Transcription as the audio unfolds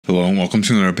Hello and welcome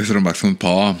to another episode of Unboxing with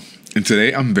Paul. And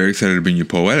today I'm very excited to bring you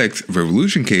Poetics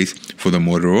Revolution case for the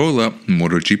Motorola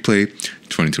Moto G Play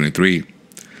 2023.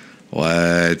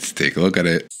 Let's take a look at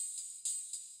it.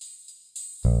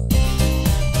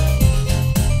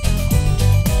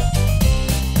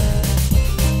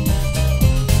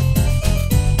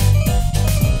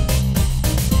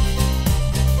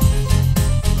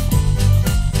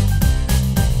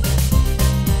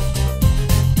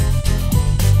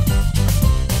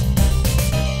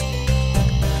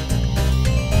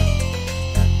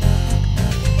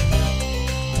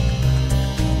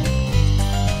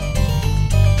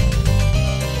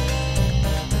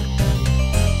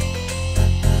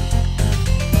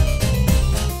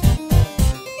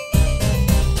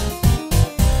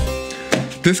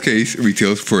 This case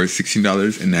retails for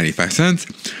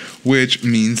 $16.95, which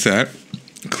means that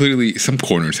clearly some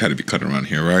corners had to be cut around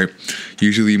here, right?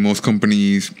 Usually most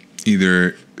companies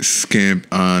either skimp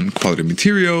on quality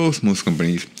materials, most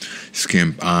companies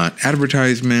skimp on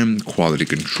advertisement, quality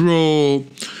control,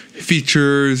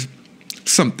 features,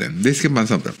 something. They skimp on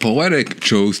something. Poetic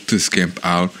chose to skimp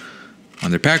out on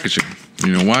their packaging.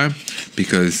 You know why?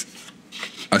 Because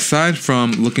aside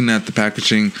from looking at the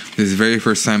packaging, this is the very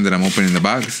first time that I'm opening the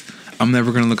box, I'm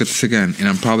never going to look at this again, and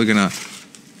I'm probably going to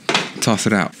toss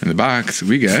it out. In the box,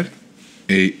 we get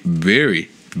a very,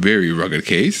 very rugged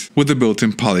case with a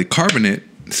built-in polycarbonate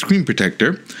screen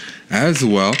protector, as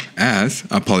well as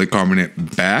a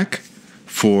polycarbonate back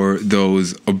for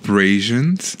those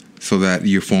abrasions so that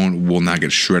your phone will not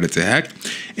get shredded to heck.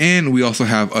 And we also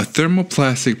have a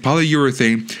thermoplastic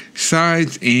polyurethane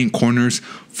sides and corners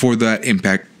for that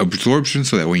impact absorption,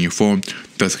 so that when your phone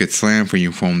does get slammed, when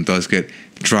your phone does get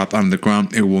dropped on the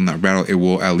ground, it will not rattle. It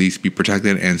will at least be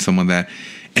protected, and some of that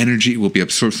energy will be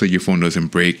absorbed so your phone doesn't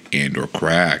break and or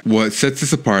crack. What sets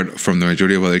this apart from the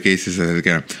majority of other cases is that,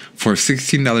 again, for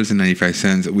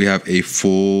 $16.95, we have a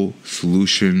full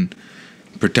solution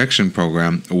protection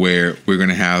program where we're going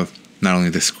to have not only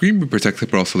the screen be protected,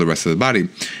 but also the rest of the body.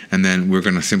 And then we're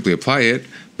going to simply apply it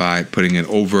by putting it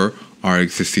over our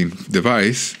existing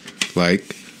device,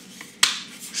 like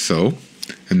so.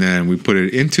 And then we put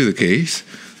it into the case,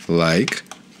 like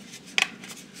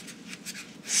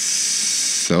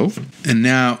so. And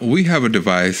now we have a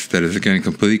device that is, again,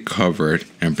 completely covered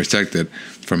and protected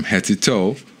from head to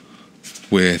toe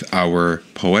with our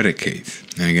Poetic case.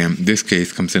 And again, this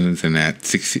case comes in at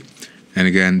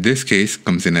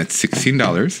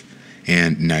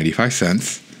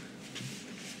 $16.95.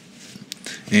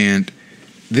 And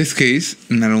this case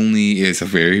not only is a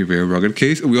very, very rugged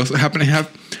case, we also happen to have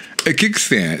a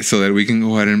kickstand so that we can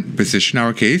go ahead and position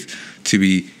our case to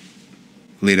be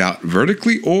laid out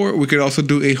vertically, or we could also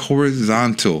do a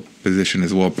horizontal position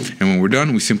as well. And when we're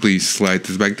done, we simply slide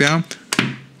this back down,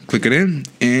 click it in,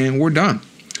 and we're done.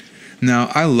 Now,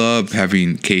 I love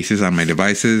having cases on my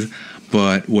devices,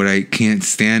 but what I can't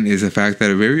stand is the fact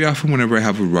that very often whenever I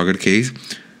have a rugged case,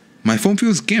 my phone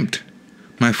feels gimped.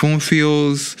 My phone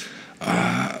feels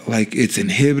like it's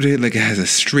inhibited, like it has a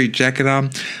straight jacket on,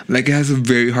 like it has a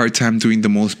very hard time doing the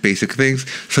most basic things,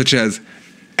 such as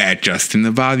adjusting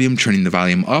the volume, turning the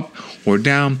volume up or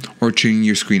down, or turning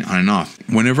your screen on and off.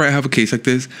 Whenever I have a case like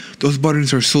this, those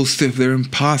buttons are so stiff, they're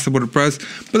impossible to press,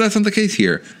 but that's not the case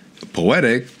here.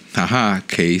 Poetic,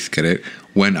 case, get it,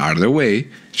 went out of their way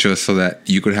just so that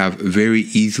you could have very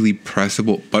easily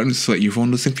pressable buttons so that your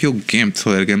phone doesn't feel gimped,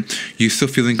 so that, again, you still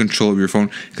feel in control of your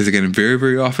phone. Because, again, very,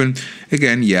 very often,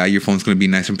 again, yeah, your phone's going to be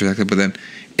nice and protected, but then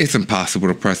it's impossible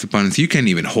to press the buttons. You can't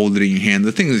even hold it in your hand.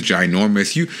 The thing is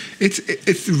ginormous.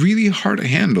 It's really hard to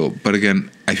handle. But again,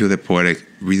 I feel that Poetic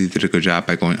really did a good job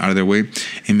by going out of their way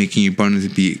and making your buttons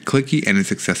be clicky and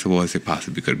as accessible as they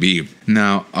possibly could be.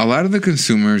 Now, a lot of the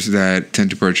consumers that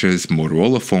tend to purchase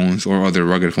Motorola phones or other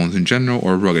rugged phones in general,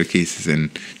 or rugged cases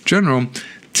in general,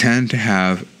 tend to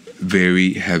have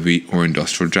very heavy or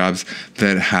industrial jobs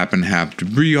that happen to have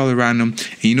debris all around them.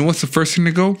 And you know what's the first thing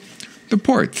to go? The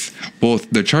ports. Both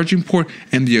the charging port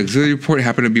and the auxiliary port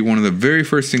happen to be one of the very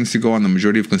first things to go on the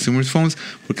majority of consumers' phones.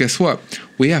 But guess what?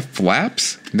 We have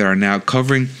flaps that are now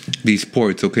covering these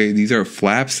ports, okay? These are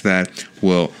flaps that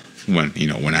will, when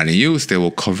not in use, they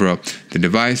will cover up the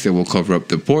device, they will cover up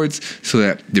the ports so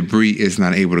that debris is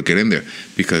not able to get in there.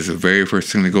 Because the very first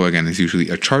thing to go, again, is usually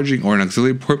a charging or an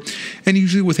auxiliary port. And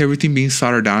usually with everything being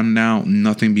soldered down now,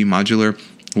 nothing being modular,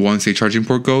 once a charging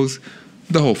port goes,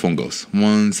 the whole phone goes.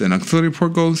 Once an auxiliary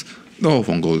port goes, the whole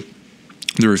phone goes.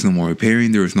 There is no more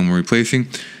repairing, there is no more replacing.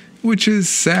 which is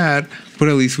sad, but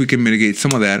at least we can mitigate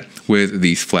some of that with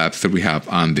these flaps that we have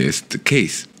on this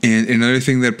case. And another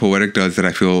thing that Poetic does that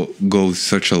I feel goes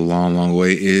such a long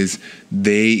way is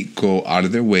they go out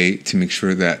of their way to make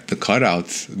sure that the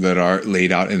cutouts that are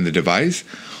laid out in the device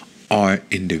are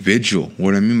individual.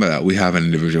 What do I mean by that? We have an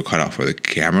individual cutout for the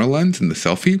camera lens and the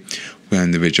selfie. We have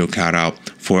an individual cutout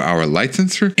for our light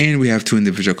sensor, and we have 2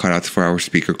 individual cutouts for our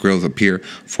speaker grills up here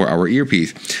for our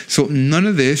earpiece. So none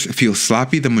of this feels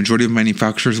sloppy. The majority of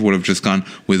manufacturers would have just gone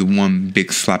with one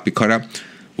big sloppy cutout,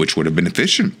 which would have been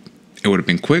efficient. It would have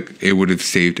been quick. It would have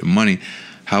saved money.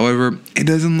 However, it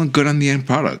doesn't look good on the end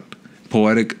product.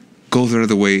 Poetic goes out of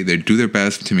the way. They do their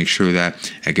best to make sure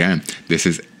that, again, this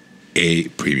is a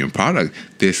premium product.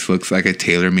 This looks like a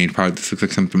tailor-made product. This looks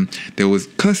like something that was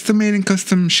custom made and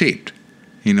custom shaped.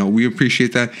 You know, we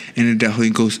appreciate that, and it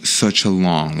definitely goes such a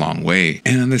long way.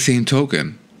 And on the same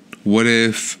token, what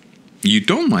if you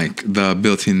don't like the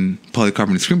built-in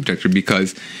polycarbonate screen protector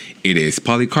because it is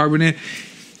polycarbonate?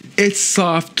 It's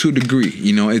soft to a degree.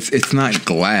 You know, it's not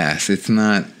glass. It's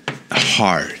not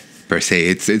hard per se.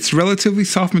 It's relatively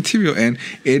soft material, and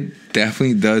it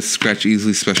definitely does scratch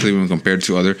easily, especially when compared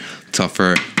to other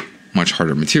tougher, much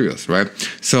harder materials, right?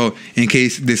 So in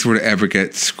case this were to ever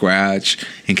get scratched,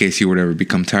 in case you would ever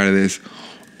become tired of this,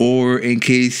 or in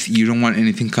case you don't want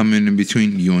anything coming in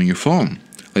between you and your phone.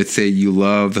 Let's say you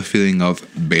love the feeling of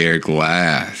bare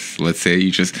glass. Let's say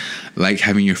you just like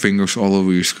having your fingers all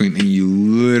over your screen and you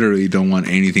literally don't want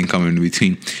anything coming in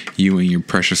between you and your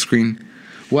precious screen.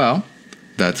 Well,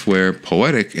 that's where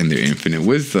Poetic, in their infinite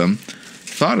wisdom,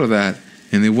 thought of that,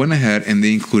 and they went ahead and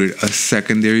they included a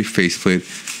secondary faceplate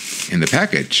in the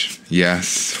package.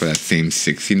 Yes, for that same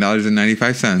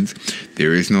 $16.95,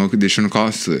 there is no additional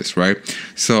cost to this, right?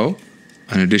 So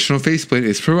an additional faceplate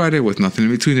is provided with nothing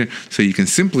in between there, so you can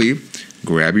simply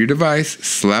grab your device,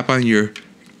 slap on your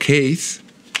case,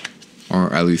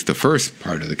 or at least the first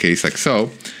part of the case like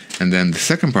so, and then the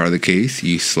second part of the case,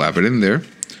 you slap it in there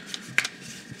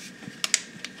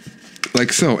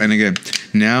like so. And again,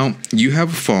 now you have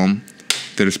a phone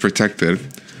that is protected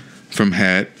from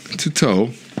head to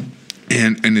toe.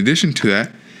 And in addition to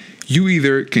that, you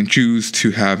either can choose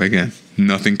to have, again,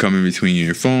 nothing coming between you and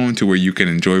your phone to where you can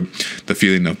enjoy the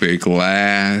feeling of bare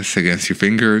glass against your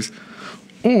fingers,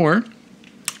 or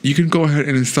you can go ahead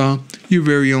and install your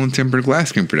very own tempered glass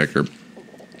screen protector.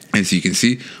 As you can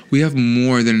see, we have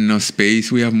more than enough space.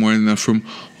 We have more than enough room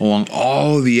along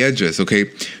all the edges,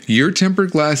 okay? Your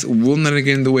tempered glass will not get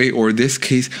in the way, or this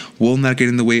case will not get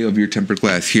in the way of your tempered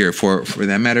glass here. For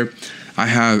that matter, I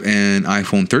have an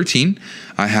iPhone 13.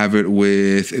 I have it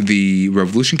with the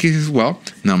Revolution case as well.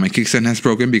 Now, my kickstand has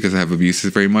broken because I have abused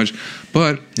it very much.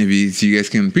 But if you guys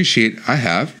can appreciate, I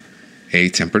have a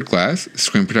tempered glass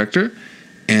screen protector,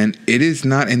 and it is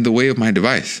not in the way of my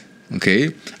device. Okay,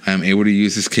 I'm able to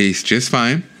use this case just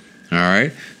fine. All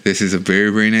right, this is a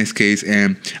very nice case,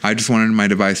 and I just wanted my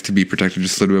device to be protected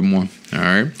just a little bit more. All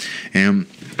right, and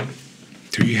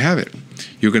there you have it.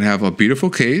 You're gonna have a beautiful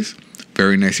case,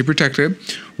 very nicely protected,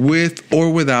 with or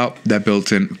without that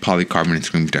built-in polycarbonate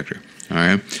screen protector. All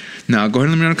right. Now, go ahead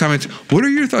and let me know in the comments, what are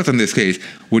your thoughts on this case?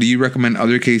 Would you recommend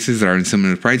other cases that are in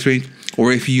similar price range,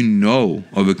 or if you know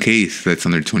of a case that's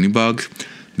under $20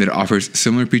 that offers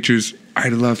similar features,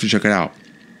 I'd love to check it out.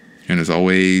 And as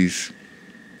always,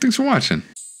 thanks for watching.